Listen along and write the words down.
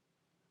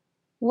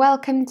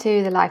Welcome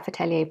to the Life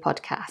Atelier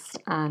podcast,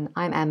 and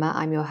I'm Emma,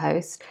 I'm your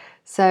host.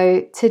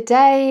 So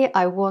today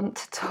I want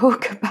to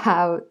talk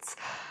about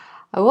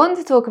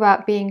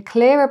being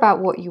clear about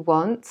what you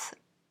want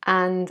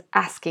and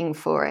asking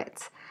for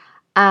it.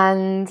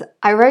 And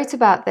I wrote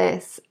about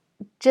this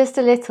just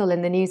a little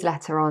in the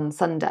newsletter on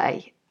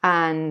Sunday,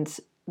 and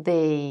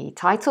the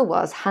title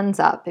was Hands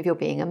Up If You're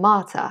Being a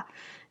Martyr.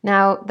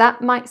 Now,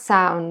 that might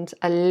sound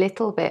a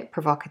little bit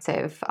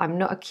provocative. I'm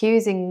not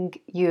accusing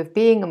you of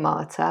being a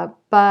martyr,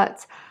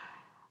 but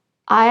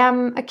I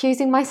am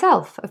accusing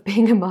myself of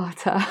being a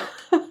martyr.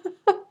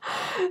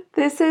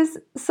 This is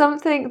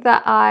something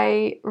that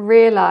I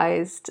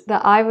realized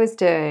that I was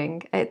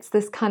doing. It's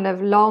this kind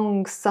of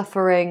long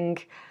suffering,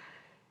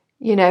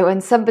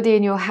 when somebody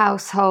in your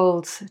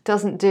household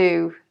doesn't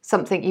do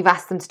something you've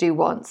asked them to do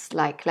once,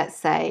 like let's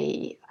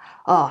say,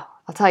 I'll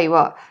tell you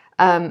what,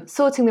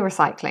 sorting the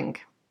recycling.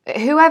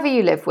 Whoever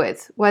you live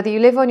with, whether you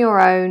live on your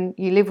own,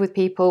 you live with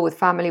people, with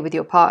family, with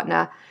your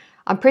partner,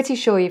 I'm pretty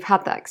sure you've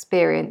had that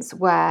experience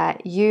where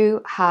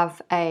you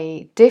have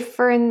a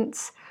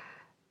different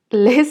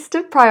list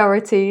of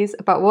priorities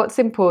about what's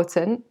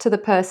important to the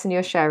person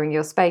you're sharing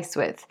your space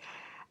with.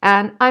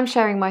 And I'm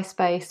sharing my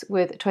space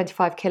with a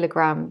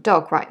 25-kilogram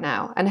dog right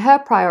now, and her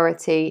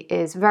priority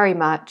is very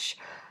much,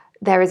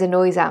 there is a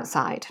noise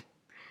outside.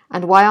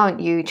 And why aren't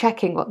you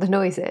checking what the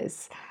noise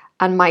is?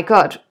 And my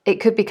God, it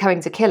could be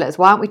coming to kill us.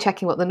 Why aren't we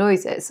checking what the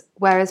noise is?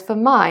 Whereas for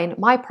mine,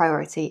 my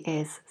priority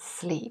is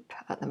sleep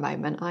at the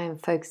moment. I am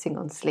focusing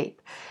on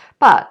sleep.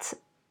 But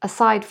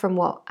aside from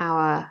what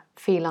our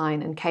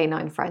feline and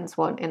canine friends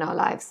want in our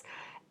lives,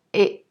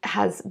 it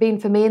has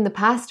been for me in the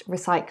past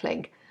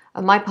recycling.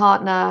 And my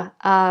partner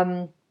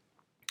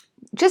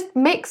just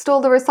mixed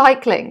all the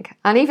recycling.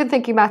 And even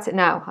thinking about it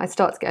now, I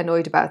start to get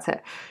annoyed about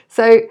it.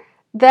 So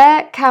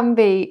there can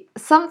be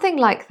something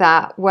like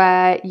that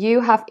where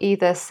you have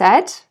either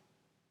said,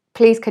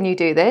 please can you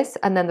do this?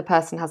 And then the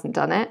person hasn't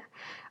done it.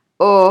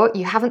 Or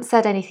you haven't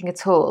said anything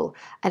at all.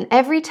 And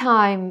every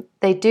time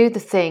they do the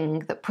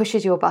thing that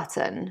pushes your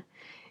button,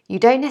 you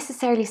don't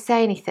necessarily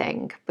say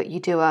anything, but you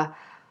do a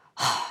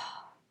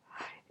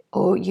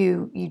or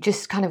you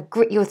just kind of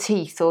grit your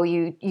teeth, or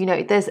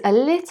there's a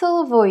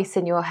little voice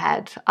in your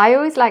head. I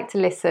always like to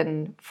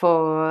listen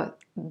for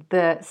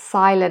the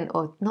silent,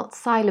 or not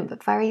silent,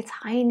 but very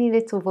tiny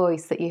little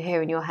voice that you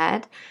hear in your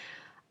head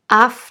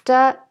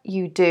after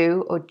you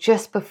do or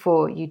just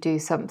before you do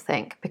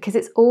something, because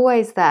it's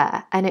always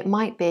there, and it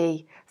might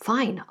be,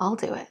 fine, I'll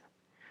do it,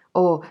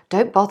 or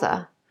don't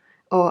bother,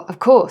 or of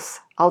course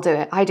I'll do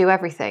it, I do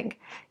everything.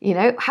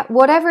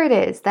 Whatever it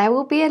is, there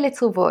will be a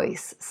little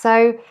voice.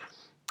 So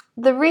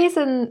the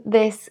reason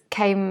this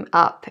came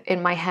up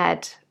in my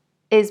head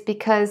is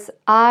because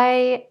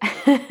I,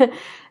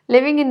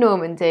 living in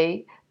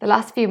Normandy, the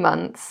last few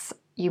months,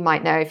 you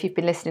might know if you've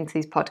been listening to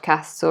these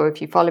podcasts or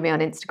if you follow me on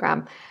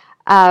Instagram,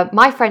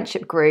 my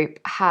friendship group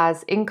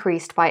has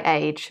increased by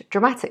age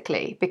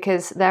dramatically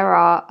because there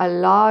are a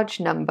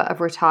large number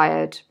of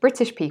retired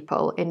British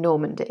people in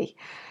Normandy.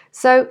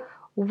 So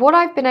what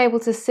I've been able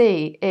to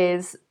see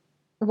is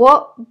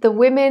what the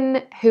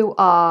women who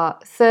are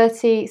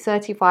 30,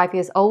 35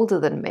 years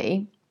older than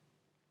me,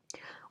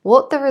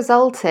 what the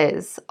result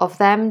is of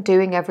them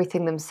doing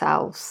everything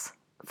themselves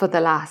for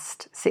the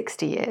last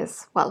 60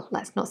 years. Well,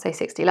 let's not say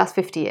 60, last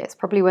 50 years.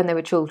 Probably when they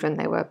were children,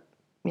 they were,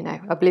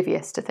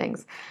 oblivious to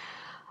things.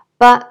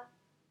 But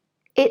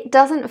it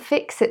doesn't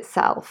fix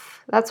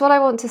itself. That's what I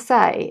want to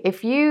say.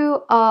 If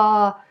you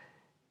are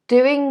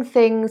doing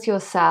things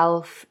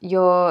yourself,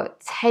 you're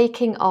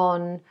taking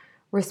on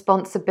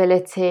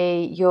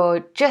responsibility,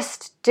 you're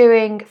just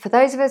doing, for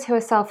those of us who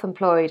are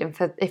self-employed,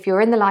 and if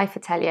you're in the Life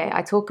Atelier,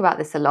 I talk about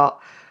this a lot,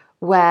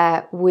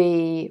 where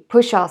we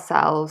push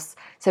ourselves.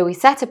 So we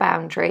set a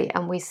boundary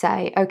and we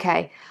say,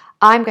 okay,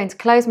 I'm going to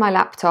close my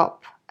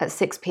laptop at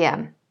 6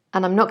 p.m.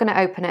 and I'm not going to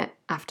open it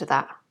after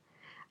that.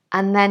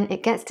 And then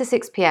it gets to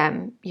 6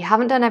 p.m, you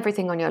haven't done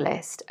everything on your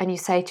list, and you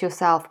say to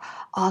yourself,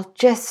 I'll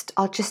just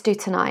do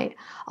tonight.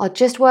 I'll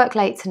just work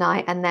late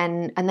tonight, and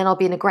then I'll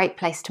be in a great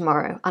place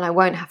tomorrow, and I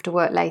won't have to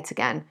work late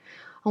again.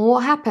 And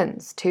what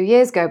happens? 2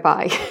 years go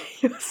by,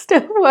 you're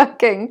still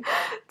working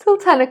till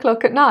 10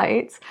 o'clock at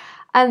night,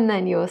 and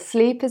then your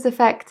sleep is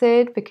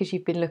affected because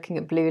you've been looking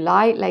at blue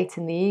light late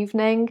in the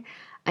evening,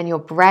 and your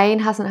brain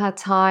hasn't had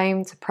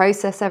time to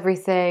process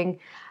everything.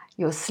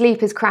 Your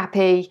sleep is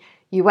crappy.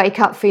 You wake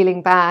up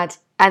feeling bad,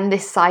 and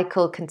this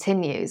cycle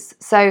continues.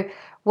 So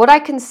what I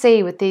can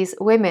see with these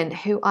women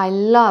who I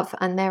love,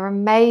 and they're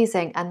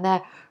amazing, and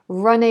they're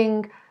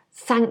running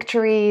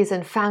sanctuaries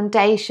and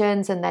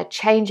foundations, and they're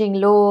changing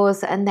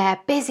laws, and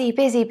they're busy,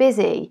 busy,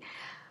 busy,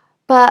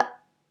 but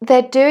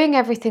they're doing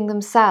everything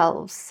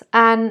themselves.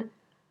 And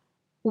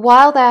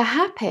while they're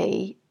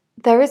happy,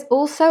 there is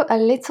also a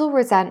little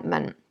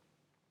resentment,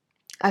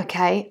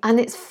 okay?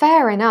 And it's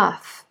fair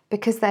enough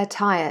because they're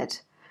tired.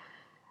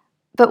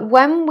 But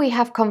when we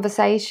have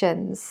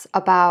conversations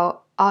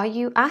about, are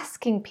you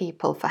asking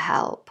people for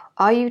help?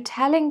 Are you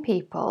telling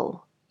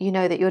people,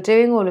 that you're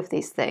doing all of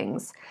these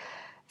things?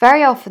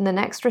 very often the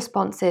next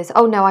response is,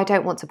 oh no, I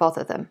don't want to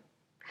bother them.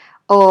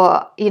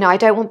 Or, I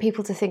don't want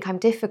people to think I'm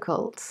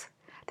difficult.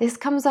 This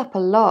comes up a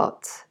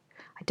lot.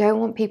 I don't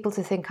want people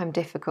to think I'm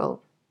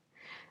difficult.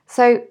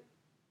 So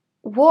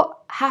what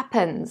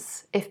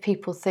happens if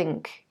people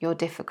think you're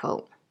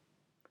difficult?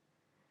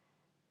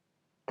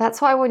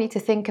 That's what I want you to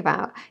think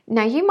about.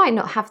 Now, you might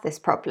not have this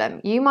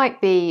problem. You might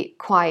be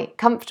quite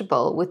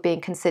comfortable with being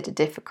considered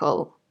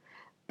difficult,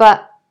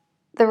 but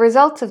the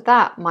result of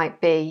that might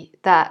be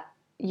that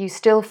you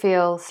still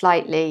feel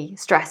slightly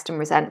stressed and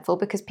resentful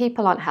because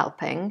people aren't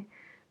helping,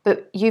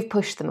 but you've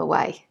pushed them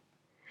away.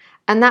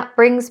 And that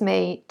brings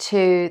me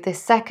to the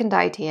second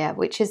idea,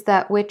 which is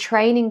that we're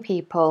training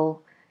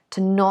people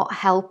to not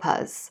help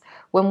us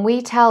when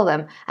we tell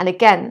them. And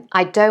again,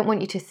 I don't want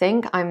you to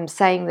think I'm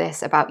saying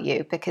this about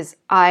you, because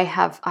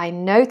I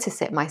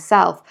notice it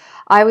myself.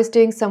 I was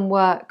doing some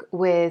work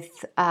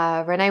with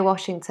Renee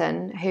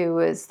Washington, who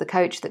was the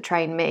coach that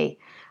trained me.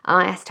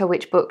 And I asked her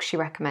which book she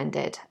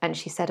recommended, and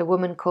she said a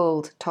woman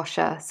called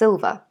Tosha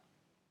Silver.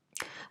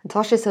 And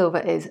Tosha Silver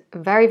is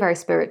very, very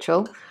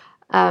spiritual.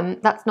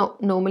 That's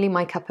not normally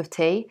my cup of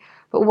tea,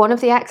 but one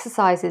of the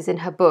exercises in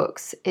her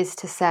books is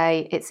to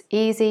say, it's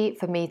easy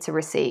for me to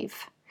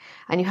receive.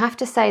 And you have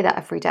to say that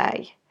every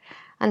day.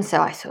 And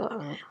so I thought,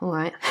 all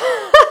right,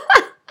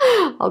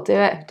 I'll do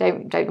it.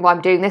 Don't know why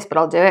I'm doing this, but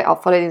I'll do it. I'll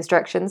follow the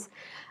instructions.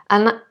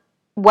 And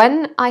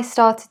when I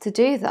started to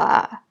do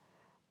that,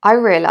 I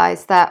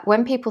realized that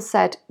when people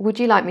said, would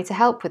you like me to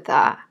help with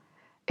that?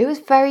 It was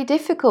very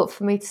difficult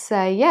for me to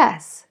say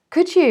yes.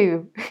 Could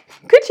you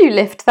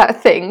lift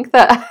that thing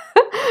that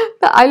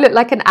I look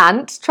like an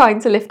ant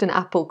trying to lift an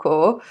apple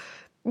core?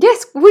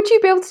 Yes, would you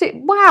be able to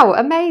do? Wow,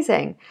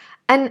 amazing.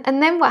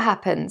 And then what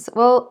happens?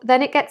 Well,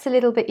 then it gets a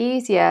little bit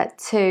easier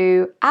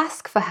to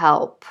ask for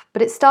help,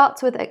 but it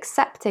starts with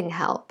accepting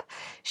help.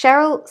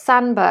 Sheryl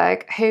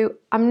Sandberg, who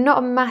I'm not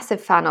a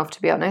massive fan of,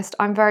 to be honest,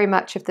 I'm very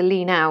much of the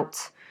lean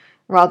out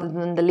rather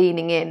than the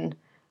leaning in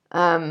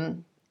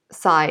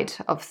side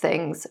of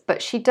things.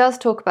 But she does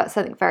talk about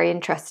something very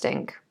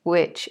interesting,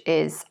 which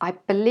is, I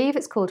believe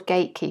it's called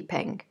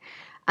gatekeeping.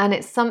 And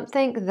it's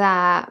something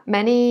that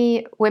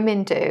many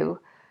women do,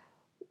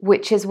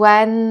 which is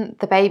when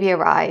the baby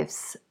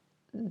arrives,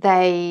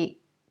 they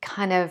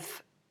kind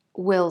of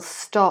will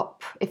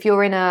stop. If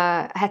you're in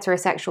a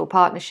heterosexual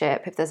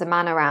partnership, if there's a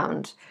man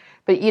around,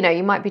 but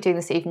you might be doing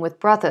this even with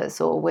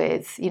brothers or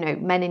with,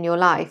 men in your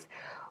life,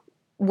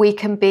 we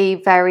can be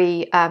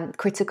very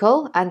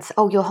critical and,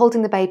 oh, you're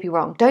holding the baby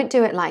wrong. Don't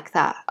do it like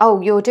that. Oh,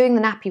 you're doing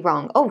the nappy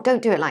wrong. Oh,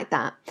 don't do it like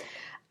that.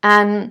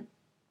 And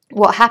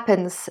what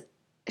happens,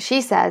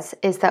 she says,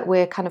 is that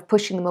we're kind of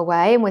pushing them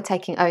away and we're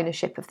taking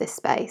ownership of this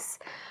space.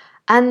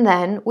 And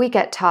then we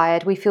get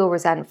tired, we feel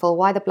resentful.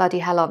 Why the bloody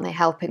hell aren't they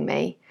helping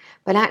me?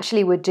 But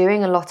actually we're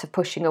doing a lot of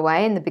pushing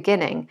away in the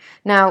beginning.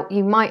 Now,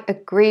 you might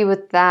agree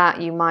with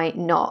that, you might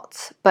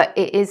not, but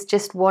it is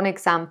just one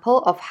example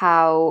of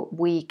how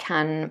we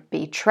can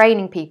be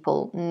training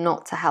people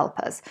not to help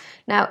us.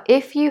 Now,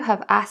 if you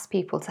have asked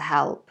people to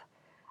help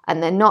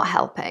and they're not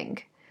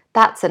helping,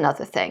 that's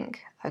another thing,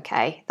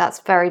 okay?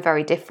 That's very,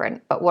 very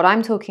different. But what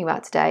I'm talking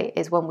about today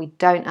is when we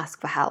don't ask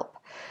for help.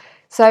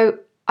 So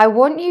I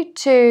want you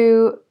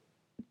to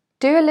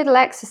do a little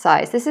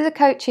exercise. This is a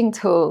coaching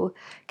tool.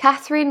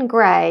 Catherine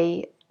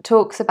Gray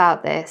talks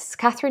about this.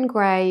 Catherine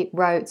Gray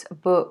wrote a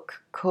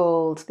book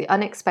called The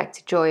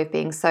Unexpected Joy of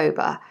Being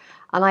Sober.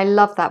 And I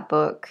love that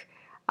book.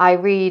 I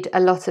read a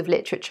lot of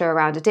literature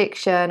around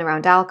addiction,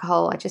 around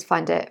alcohol. I just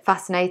find it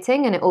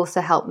fascinating. And it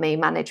also helped me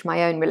manage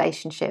my own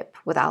relationship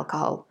with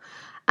alcohol.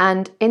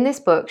 And in this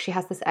book, she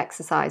has this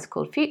exercise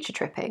called future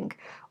tripping,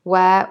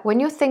 where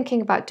when you're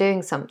thinking about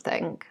doing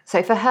something,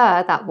 so for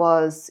her, that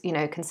was,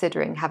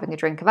 considering having a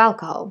drink of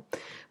alcohol.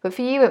 But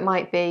for you, it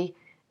might be,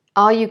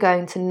 are you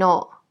going to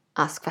not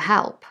ask for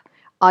help?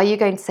 Are you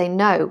going to say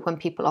no when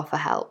people offer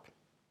help?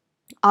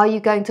 Are you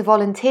going to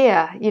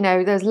volunteer?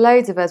 There's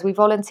loads of us, we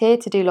volunteer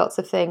to do lots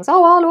of things.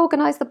 Oh, I'll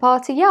organise the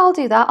party. Yeah, I'll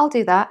do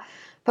that.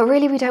 But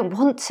really, we don't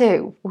want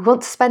to. We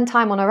want to spend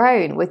time on our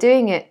own. We're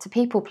doing it to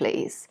people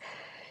please.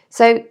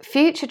 So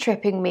future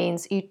tripping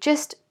means you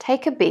just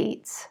take a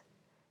beat,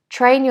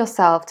 train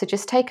yourself to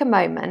just take a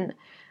moment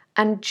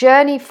and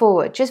journey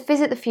forward. Just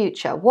visit the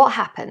future. What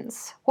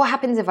happens? What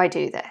happens if I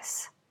do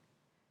this?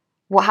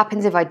 What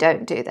happens if I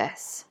don't do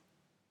this?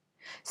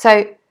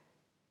 So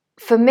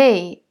for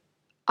me,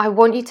 I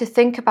want you to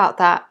think about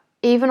that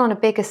even on a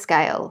bigger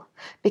scale,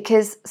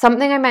 because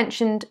something I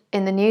mentioned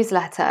in the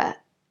newsletter,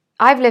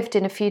 I've lived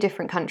in a few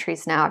different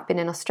countries now. I've been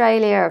in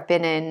Australia, I've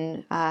been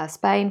in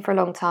Spain for a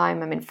long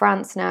time, I'm in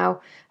France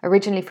now,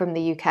 originally from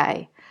the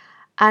UK.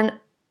 And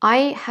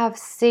I have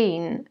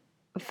seen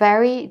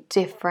very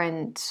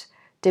different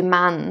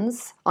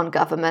demands on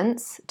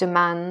governments,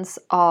 demands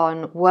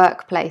on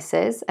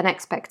workplaces and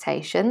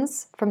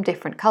expectations from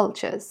different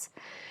cultures.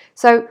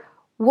 So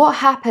what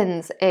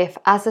happens if,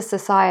 as a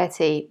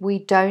society, we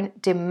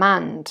don't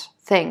demand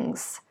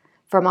things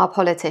from our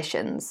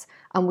politicians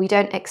and we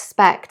don't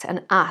expect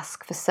and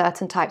ask for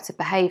certain types of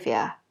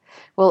behaviour?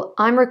 Well,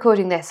 I'm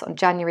recording this on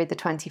January the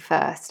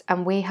 21st,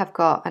 and we have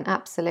got an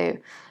absolute,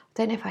 I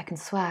don't know if I can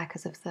swear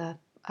because of the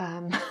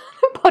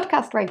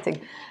podcast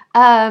rating,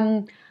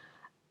 an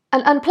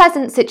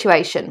unpleasant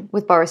situation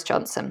with Boris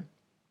Johnson.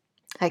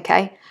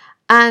 Okay.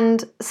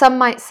 And some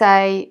might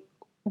say,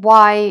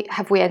 why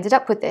have we ended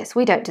up with this?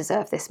 We don't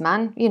deserve this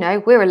man. You know,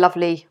 we're a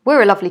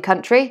lovely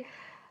country.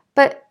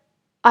 But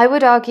I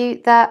would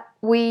argue that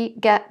we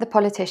get the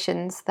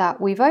politicians that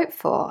we vote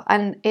for.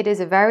 And it is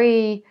a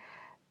very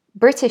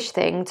British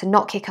thing to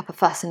not kick up a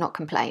fuss and not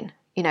complain.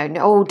 You know,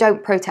 oh,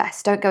 don't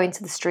protest, don't go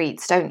into the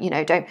streets, don't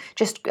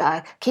just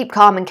keep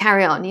calm and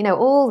carry on. You know,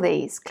 all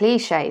these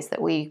cliches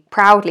that we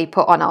proudly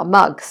put on our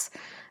mugs.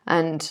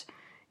 And,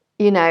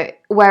 you know,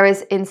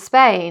 whereas in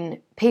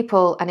Spain,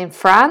 and in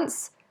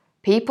France,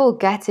 people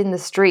get in the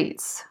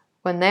streets.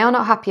 When they are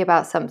not happy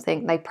about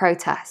something, they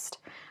protest.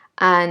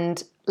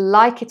 And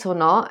like it or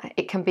not,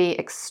 it can be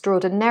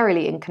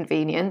extraordinarily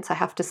inconvenient, I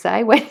have to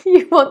say, when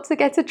you want to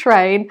get a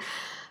train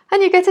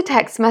and you get a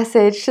text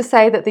message to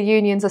say that the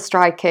unions are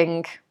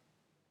striking.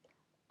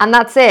 And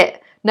that's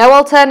it. No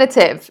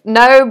alternative,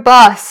 no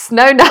bus,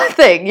 no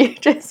nothing. You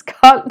just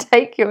can't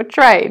take your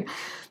train.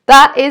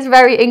 That is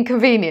very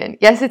inconvenient.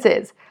 Yes, it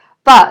is.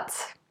 But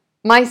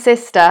my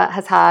sister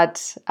has had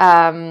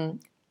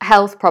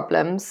health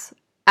problems,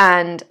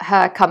 and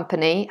her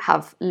company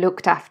have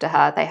looked after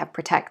her. They have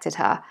protected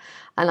her.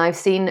 And I've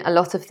seen a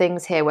lot of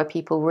things here where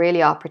people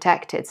really are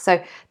protected.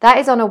 So that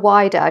is on a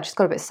wider, I just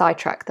got a bit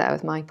sidetracked there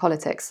with my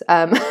politics.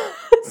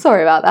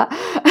 Sorry about that.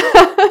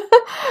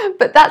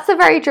 But that's a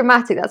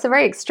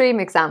very extreme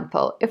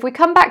example. If we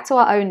come back to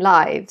our own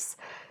lives,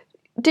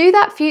 do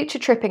that future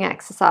tripping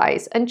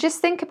exercise and just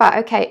think about,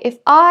 okay, if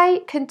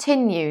I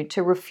continue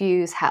to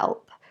refuse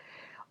help,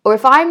 or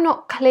if I'm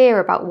not clear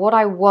about what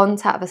I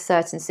want out of a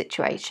certain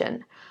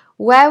situation,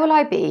 where will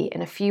I be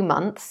in a few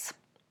months?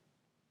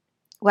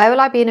 Where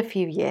will I be in a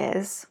few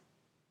years?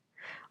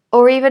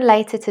 Or even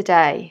later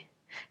today?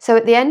 So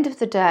at the end of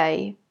the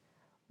day,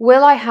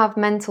 will I have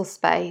mental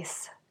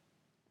space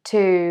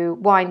to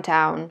wind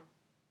down,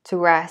 to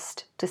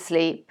rest, to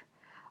sleep?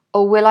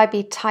 Or will I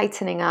be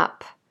tightening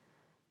up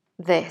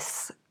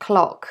this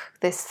clock,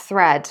 this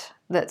thread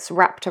that's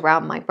wrapped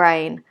around my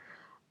brain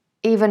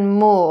even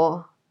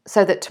more,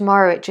 so that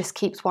tomorrow it just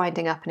keeps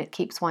winding up and it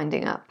keeps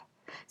winding up?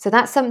 So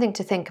that's something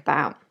to think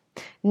about.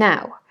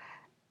 Now,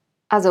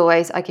 as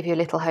always, I give you a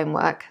little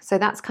homework. So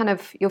that's kind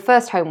of your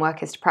first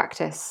homework is to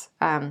practice.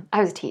 I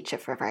was a teacher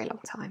for a very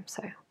long time,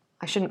 so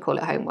I shouldn't call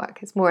it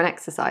homework. It's more an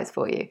exercise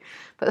for you.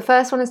 But the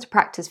first one is to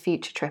practice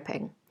future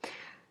tripping.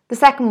 The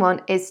second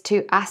one is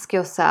to ask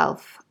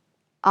yourself,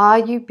 are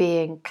you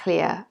being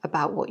clear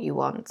about what you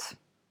want?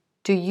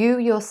 Do you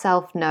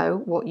yourself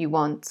know what you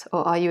want,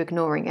 or are you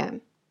ignoring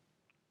it?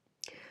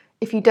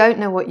 If you don't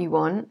know what you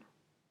want,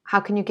 how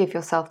can you give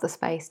yourself the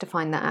space to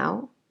find that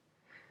out?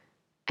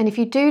 And if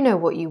you do know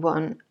what you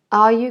want,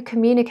 are you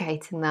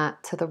communicating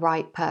that to the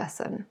right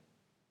person?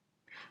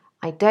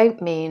 I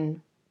don't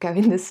mean go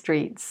in the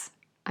streets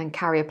and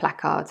carry a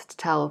placard to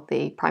tell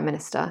the Prime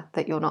Minister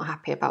that you're not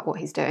happy about what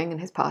he's doing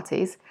and his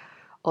parties.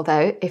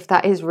 Although, if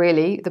that is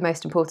really the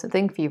most important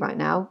thing for you right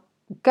now,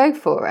 go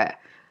for it.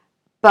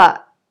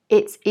 But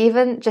it's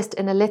even just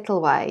in a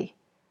little way.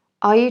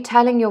 Are you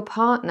telling your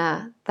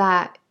partner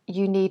that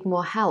you need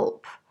more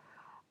help?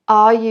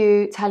 Are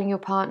you telling your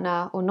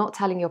partner, or not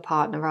telling your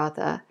partner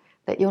rather,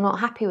 that you're not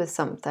happy with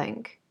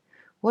something?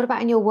 What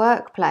about in your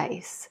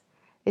workplace?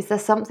 Is there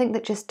something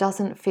that just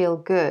doesn't feel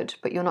good,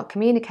 but you're not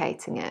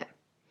communicating it?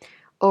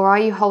 Or are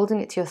you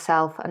holding it to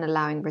yourself and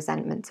allowing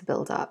resentment to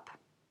build up?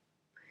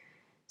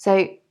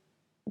 So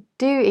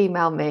do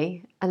email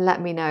me and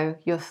let me know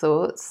your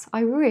thoughts.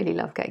 I really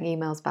love getting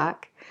emails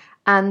back.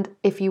 And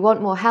if you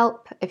want more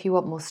help, if you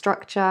want more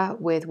structure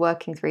with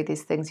working through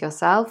these things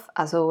yourself,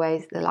 as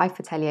always, the Life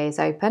Atelier is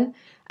open.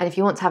 And if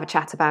you want to have a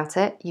chat about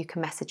it, you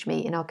can message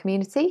me in our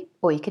community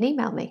or you can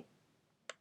email me.